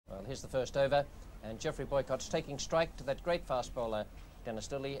here's the first over, and Geoff Boycott's taking strike to that great fast bowler, Dennis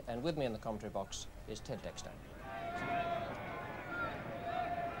Lillee, and with me in the commentary box is Ted Dexter.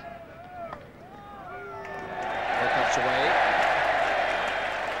 Boycott's away.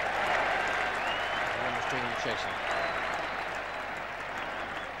 And was doing the chasing.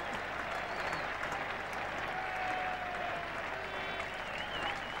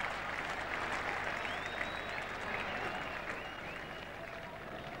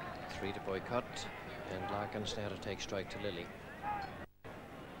 Three to Boycott, and Larkins now to take strike to Lillee.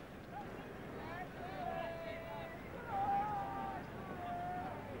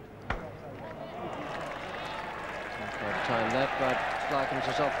 Not quite time that, but Larkins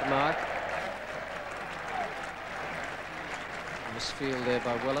is off the mark. Misfield there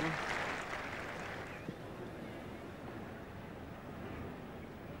by Willem.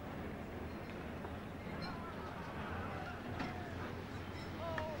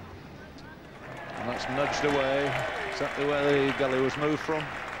 And that's nudged away, exactly where the gully was moved from.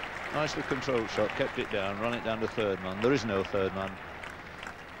 Nicely controlled shot, kept it down, run it down to third man. There is no third man.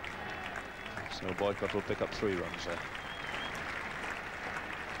 So Boycott will pick up 3 runs there.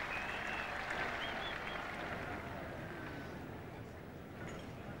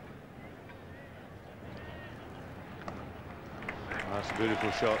 That's a beautiful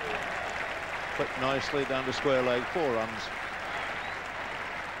shot. Clipped nicely down to square leg, 4 runs.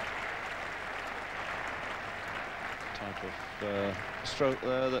 Type of stroke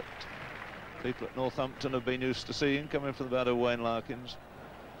there that people at Northampton have been used to seeing coming from the bat of Wayne Larkins.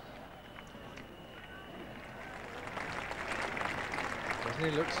 He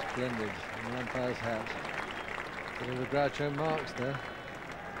looks splendid in the umpire's hat. Bit of a Groucho Marx there.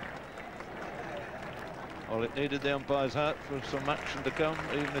 Well, it needed the umpire's hat for some action to come,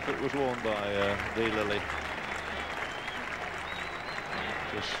 even if it was worn by D. Lillee.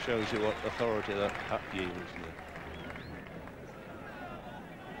 Just shows you what authority that hat yields you.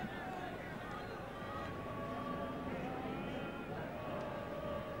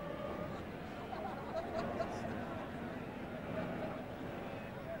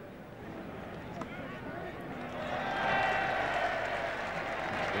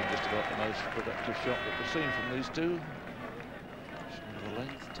 Productive shot that we've seen from these two. Showing the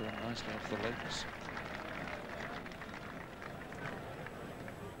length, turn nicely off the legs.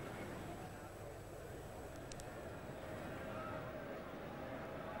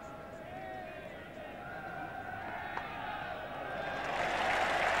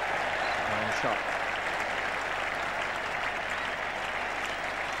 Fine shot.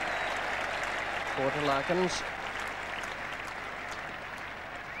 Four to Larkins.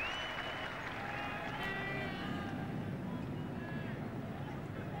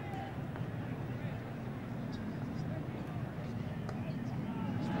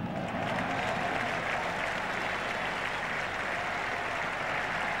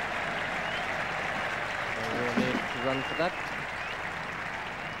 Run for that.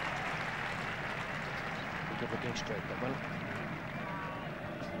 Good looking stroke, that one.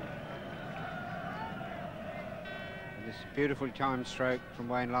 And this beautiful time stroke from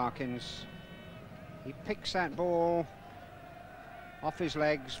Wayne Larkins. He picks that ball off his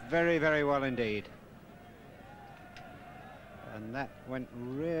legs very, very well indeed. And that went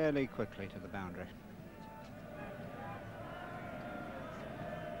really quickly to the boundary.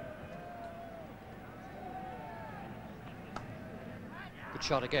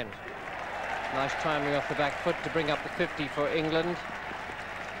 Shot again. Nice timing off the back foot to bring up the 50 for England.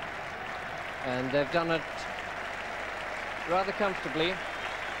 And they've done it rather comfortably.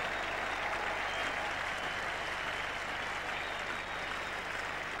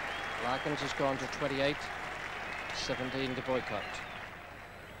 Larkins has gone to 28, 17 to Boycott.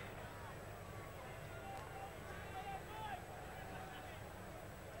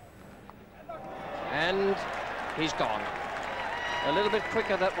 And he's gone. A little bit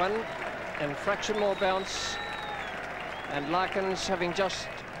quicker, that one, and fraction more bounce. And Larkins, having just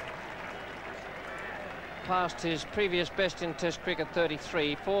passed his previous best in Test cricket,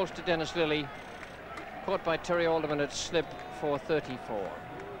 33, falls to Dennis Lillee, caught by Terry Alderman at slip for 34.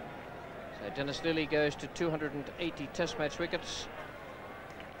 So Dennis Lillee goes to 280 Test match wickets.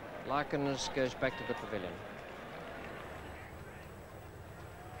 Larkins goes back to the pavilion.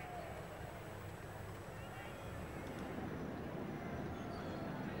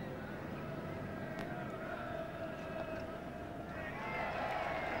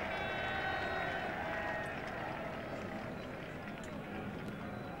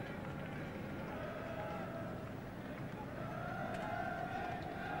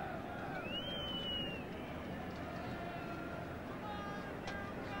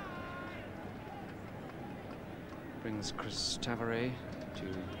 Brings Chris Tavares to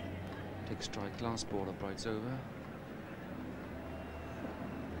take strike. Last ball of Bright's over.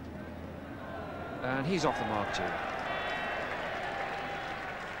 And he's off the mark too.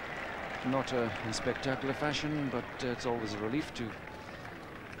 Not in spectacular fashion, but it's always a relief to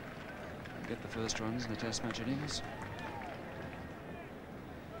get the first runs in the Test match innings.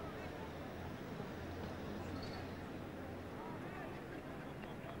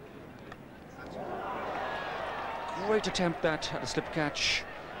 Great attempt that at a slip catch.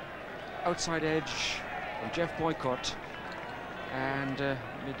 Outside edge from Geoff Boycott. And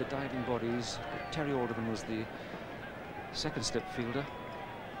mid the diving bodies, Terry Alderman was the second slip fielder.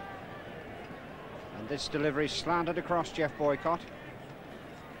 And this delivery slanted across Geoff Boycott.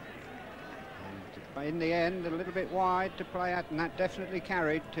 And in the end, a little bit wide to play at, and that definitely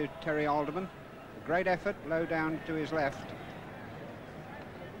carried to Terry Alderman. A great effort, low down to his left.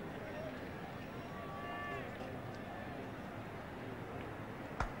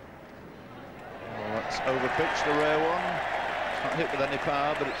 Well, that's overpitched, the rare one. Not hit with any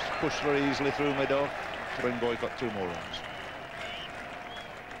power, but it's pushed very easily through mid-off to bring Boycott 2 more runs.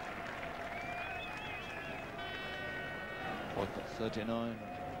 Boycott 39.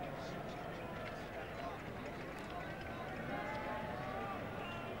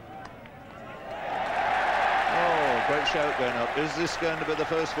 Oh, great shout going up. Is this going to be the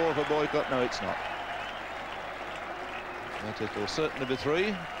first 4 for Boycott? No, it's not. But it will certainly be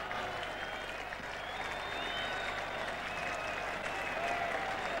 3.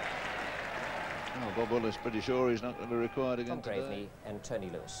 Bob Willis pretty sure he's not going to be required again Tom today. Graveney and Tony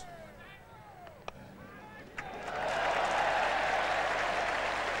Lewis.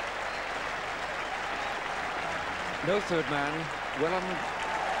 No third man. Wellham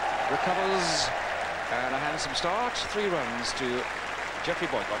recovers, and a handsome start. 3 runs to Geoffrey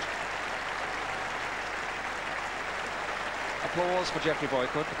Boycott. Applause for Geoffrey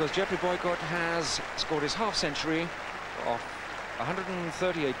Boycott, because Geoffrey Boycott has scored his half-century off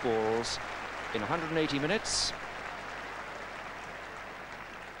 138 balls in 180 minutes.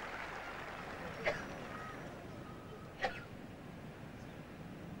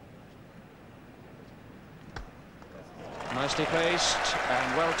 Nicely placed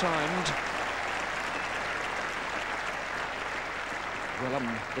and well timed.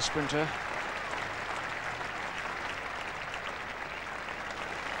 Wellham, the sprinter.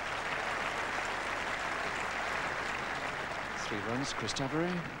 Three runs, Chris Tavares.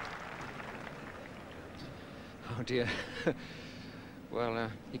 Oh dear. Well,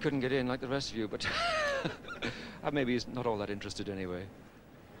 he couldn't get in like the rest of you, but maybe he's not all that interested anyway.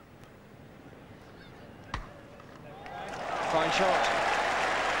 Fine shot.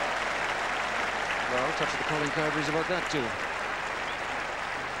 Well, touch of the Colin Cowberries about that too.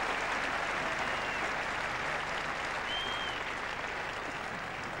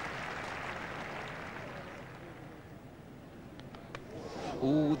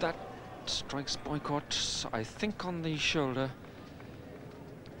 Ooh, that strikes Boycott, I think, on the shoulder.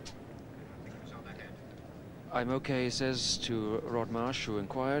 I'm okay, he says to Rod Marsh, who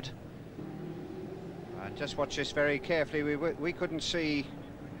inquired. Just watch this very carefully. We couldn't see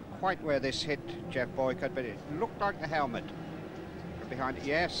quite where this hit Geoff Boycott, but it looked like the helmet. From behind it,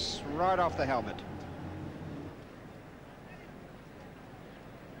 yes, right off the helmet.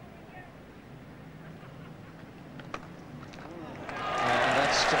 And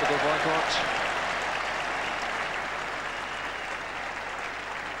that's typical Boycott.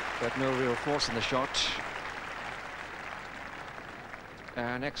 But no real force in the shot.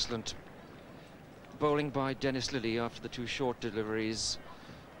 An excellent bowling by Dennis Lilly after the 2 short deliveries.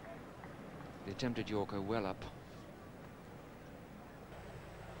 The attempted Yorker well up.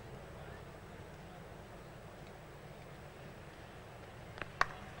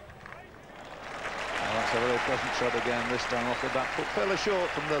 Well, that's a very pleasant shot again, this time off the back foot. Fairly short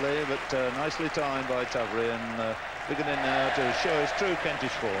from Lilly, but nicely timed by Tavares, and beginning now to show his true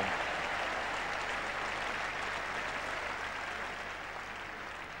Kentish form.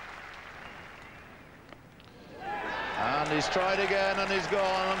 He's tried again and he's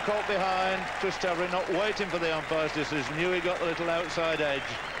gone and caught behind. Chris Tavares not waiting for the umpire's decision, knew he got the little outside edge.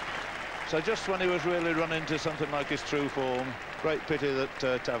 So just when he was really running to something like his true form, great pity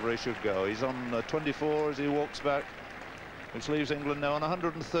that Tavares should go. He's on 24 as he walks back, which leaves England now on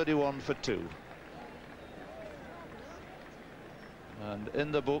 131 for 2. And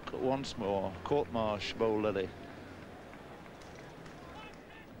in the book once more, Court Marsh, Bowl Lilly.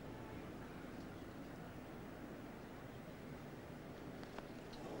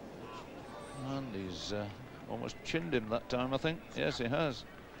 And he's almost chinned him that time, I think. Yes, he has.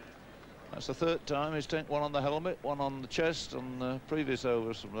 That's the third time he's taken one on the helmet, one on the chest on the previous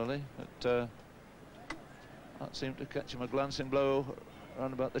overs from Lilly. That seemed to catch him a glancing blow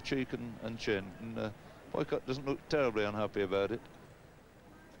around about the cheek and chin. And Boycott doesn't look terribly unhappy about it.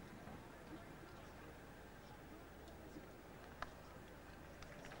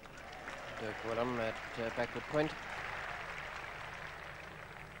 Dirk Willem at backward point.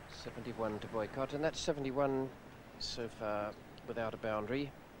 71 to Boycott, and that's 71 so far without a boundary.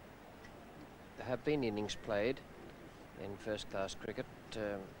 There have been innings played in first-class cricket,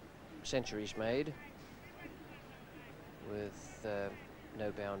 centuries made with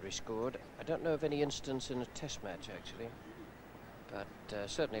no boundary scored. I don't know of any instance in a test match actually, but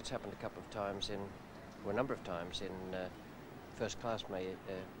certainly it's happened a couple of times or a number of times in first-class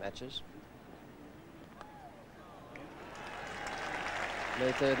matches.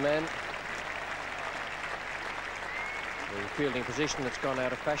 No third man. The fielding position that's gone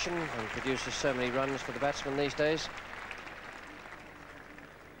out of fashion and produces so many runs for the batsman these days.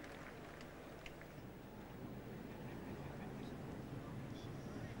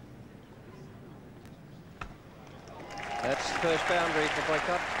 That's the first boundary for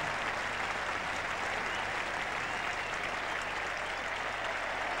Boycott.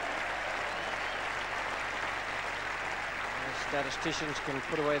 Statisticians can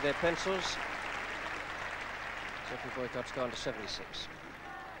put away their pencils. Geoff Boycott's gone to 76.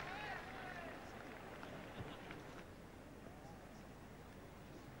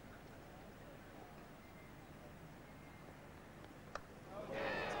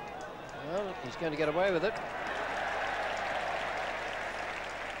 Well, he's going to get away with it.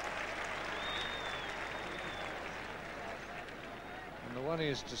 And the one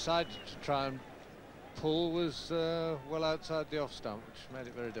he's decided to try and pull was well outside the off stump, which made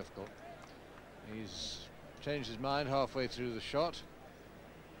it very difficult. He's changed his mind halfway through the shot,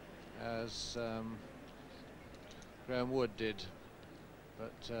 as Graham Wood did,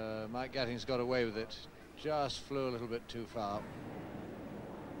 but Mike Gatting's got away with it. Just flew a little bit too far.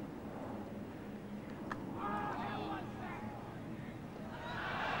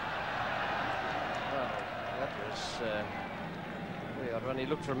 Well, that was pretty odd run. He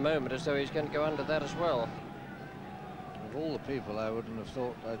looked for a moment as though he's going to go under that as well. Of all the people I wouldn't have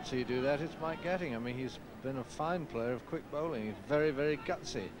thought I'd see do that, it's Mike Gatting. I mean, he's been a fine player of quick bowling. He's very, very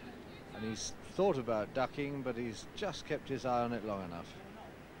gutsy, and he's thought about ducking, but he's just kept his eye on it long enough.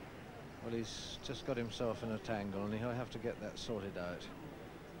 Well, he's just got himself in a tangle, and he'll have to get that sorted out.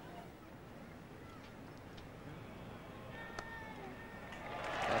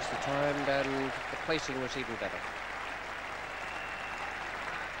 That's the time, and the placing was even better.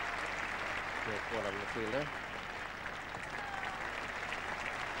 Dirk Willem, the fielder.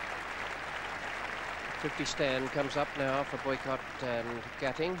 50 stand comes up now for Boycott and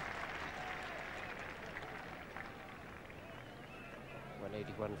Gatting.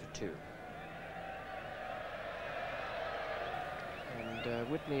 181 for 2. And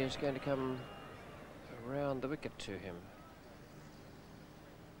Whitney is going to come around the wicket to him.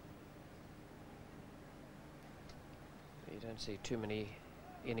 You don't see too many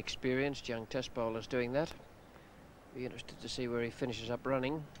inexperienced young test bowlers doing that. Be interested to see where he finishes up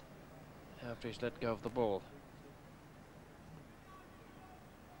running after he's let go of the ball.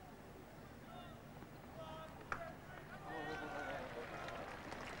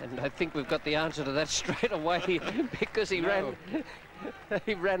 And I think we've got the answer to that straight away because he ran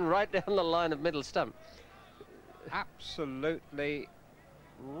he ran right down the line of middle stump. Absolutely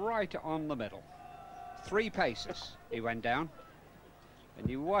right on the middle. 3 paces he went down. And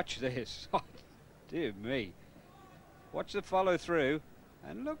you watch this. Oh, dear me. Watch the follow through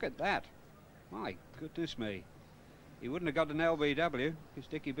and look at that. My goodness me. He wouldn't have got an LBW because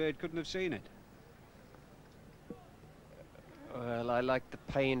Dickie Bird couldn't have seen it. Well, I like the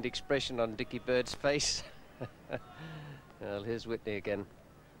pained expression on Dickie Bird's face. Well, here's Whitney again.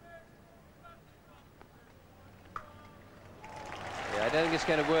 Yeah, I don't think it's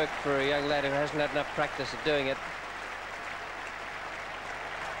going to work for a young lad who hasn't had enough practice at doing it.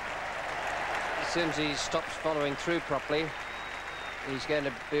 As soon as he stops following through properly, he's going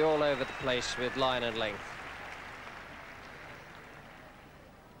to be all over the place with line and length.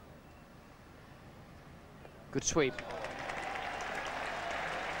 Good sweep.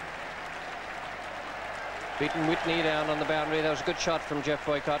 Beaten Whitney down on the boundary. That was a good shot from Geoff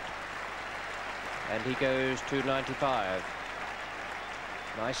Boycott. And he goes to 95.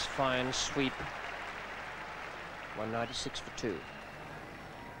 Nice fine sweep. 196 for 2.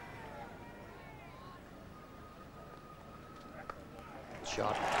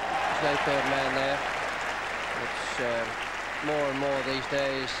 Shot. There's no third man there. It's more and more these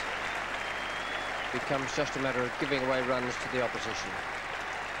days becomes just a matter of giving away runs to the opposition.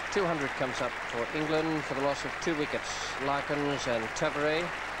 200 comes up for England for the loss of 2 wickets, Larkins and Tavare.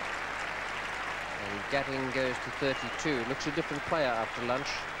 And Gatting goes to 32. Looks a different player after lunch.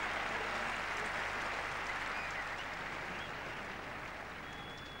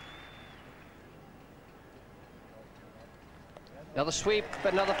 Another sweep,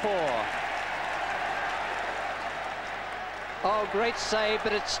 another 4. Oh, great save,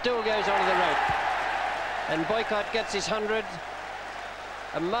 but it still goes onto the rope. And Boycott gets his 100.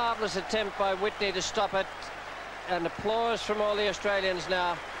 A marvellous attempt by Whitney to stop it. And applause from all the Australians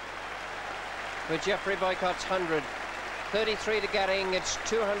now for Geoffrey Boycott's 100. 33 to Gatting, it's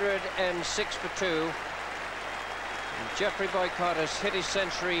 206 for 2. And Geoffrey Boycott has hit his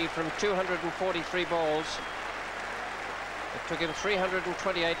century from 243 balls. It took him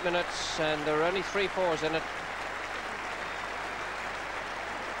 328 minutes, and there were only 3 fours in it.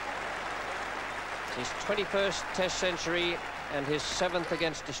 It's his 21st Test century and his 7th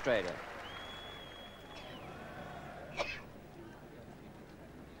against Australia.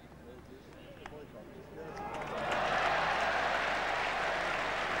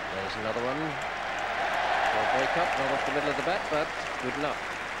 There's another one for Boycott, not off the middle of the bat, but good enough.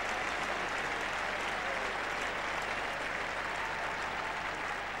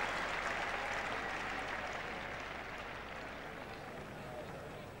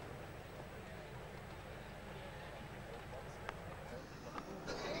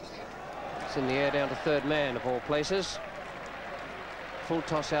 It's in the air down to third man of all places. Full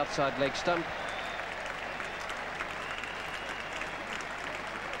toss outside leg stump.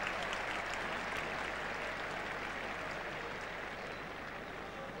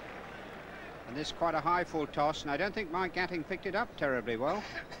 And this is quite a high full toss, and I don't think Mike Gatting picked it up terribly well.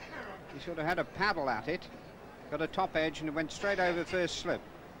 He sort of had a paddle at it, got a top edge, and it went straight over first slip.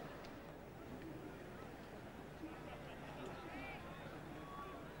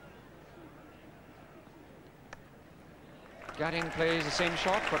 Gatting plays the same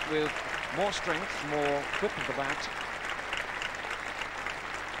shot, but with more strength, more grip of the bat.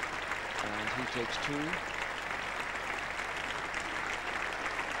 And he takes 2.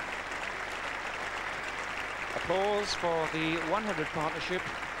 Applause for the 100 partnership.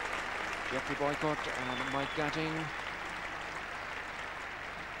 Geoffrey Boycott and Mike Gatting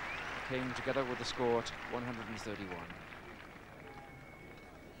came together with the score at 131.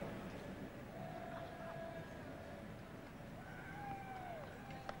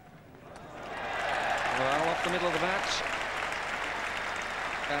 Well, off the middle of the bat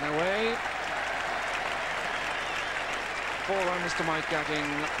and away. 4 runs to Mike Gatting.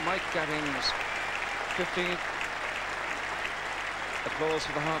 Mike Gatting's 15th. Applause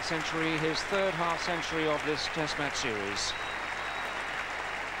for the half century, his 3rd half century of this Test match series.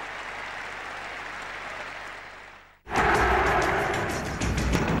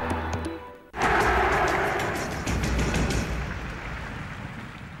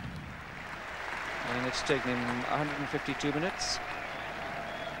 And it's taken him 152 minutes.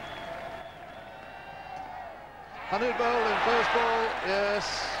 100 ball in first ball,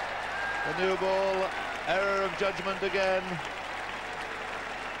 yes. The new ball, error of judgment again.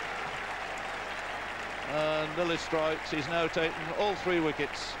 And Lillis strikes. He's now taken all 3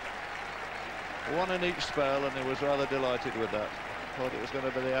 wickets. 1 in each spell, and he was rather delighted with that. Thought it was going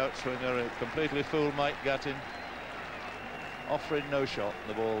to be the outswinger. It completely fooled Mike Gatting. Offering no shot,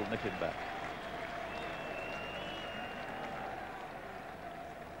 the ball nipping back.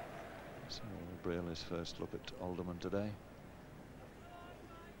 So Brealey's first look at Alderman today.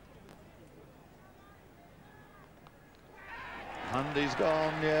 And he's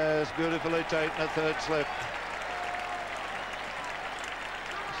gone, yes, beautifully taken at 3rd slip.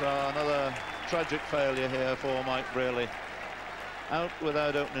 So another tragic failure here for Mike Brealey. Out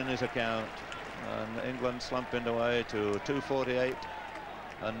without opening his account. And England slumping away to 248.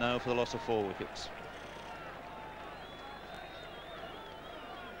 And now for the loss of 4 wickets.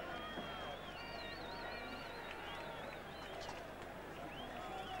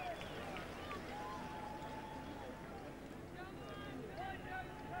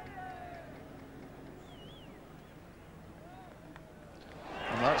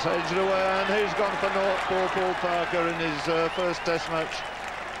 That's edged away, and he's gone for naught, poor Paul Parker, in his first Test match.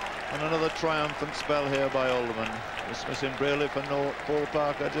 And another triumphant spell here by Alderman. Dismissing Brealey for naught. Paul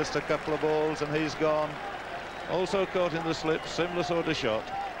Parker just a couple of balls, and he's gone. Also caught in the slip, similar sort of shot.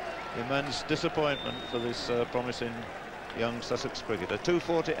 Immense disappointment for this promising young Sussex cricketer.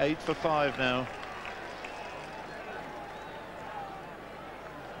 248 for 5 now.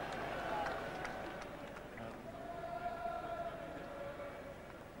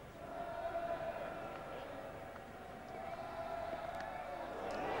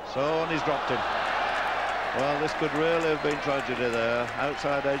 So, and he's dropped him. Well, this could really have been tragedy there.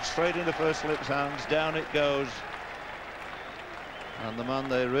 Outside edge, straight into first slip's hands, down it goes. And the man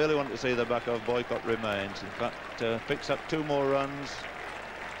they really want to see the back of, Boycott, remains. In fact, picks up 2 more runs,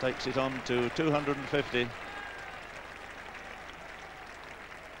 takes it on to 250.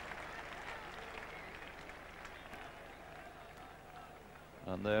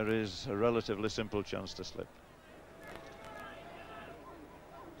 And there is a relatively simple chance to slip.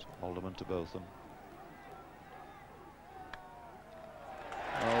 Alderman to Botham.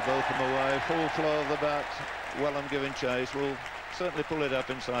 Oh, Botham away, full flow of the bat. Wellham giving chase, will certainly pull it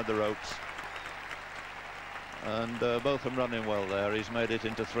up inside the ropes. And Botham running well there. He's made it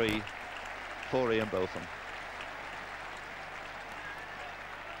into 3 for Ian Botham.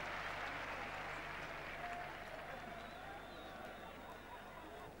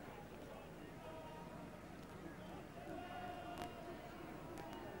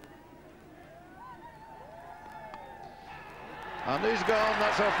 And he's gone,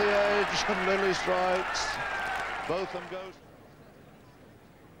 that's off the edge, and Lilly strikes. Botham goes.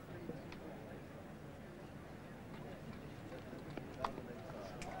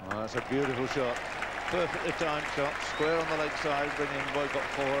 Oh, that's a beautiful shot. Perfectly timed shot, square on the leg side, bringing Boycott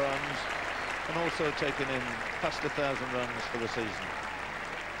 4 runs, and also taking in past 1,000 runs for the season.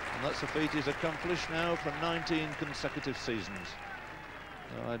 And that's a feat he's accomplished now for 19 consecutive seasons.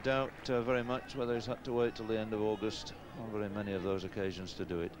 I doubt very much whether he's had to wait till the end of August on very many of those occasions to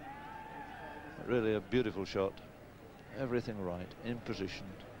do it. But really a beautiful shot. Everything right, in position.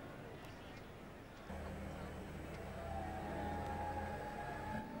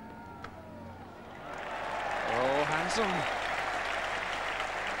 Oh, handsome.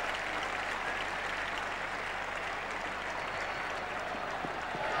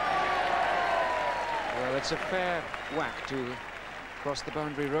 Well, it's a fair whack to cross the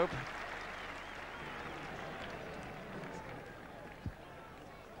boundary rope.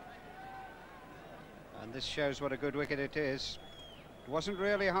 And this shows what a good wicket it is. It wasn't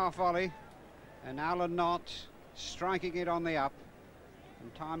really a half volley, and Alan Knott striking it on the up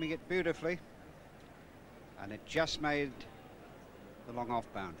and timing it beautifully, and it just made the long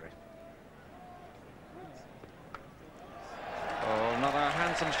off boundary. Oh, another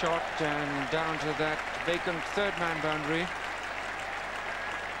handsome shot and down to that vacant 3rd-man boundary.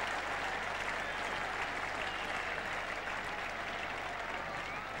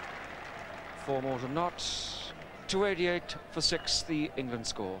 Four more to Knott. 288 for 6, the England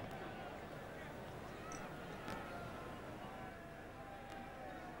score.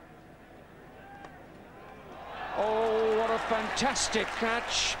 Oh, what a fantastic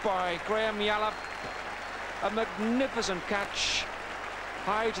catch by Graham Yallop. A magnificent catch.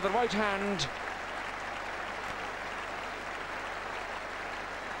 High to the right hand.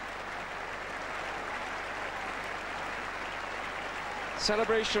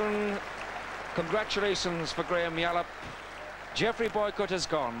 Celebration. Congratulations for Graham Yallop. Geoffrey Boycott has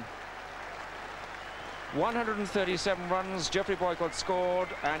gone. 137 runs Geoffrey Boycott scored,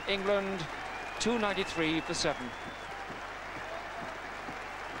 and England 293 for 7.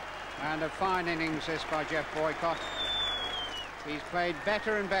 And a fine innings this by Geoff Boycott. He's played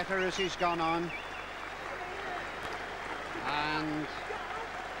better and better as he's gone on. And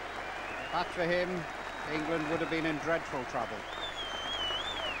but for him, England would have been in dreadful trouble.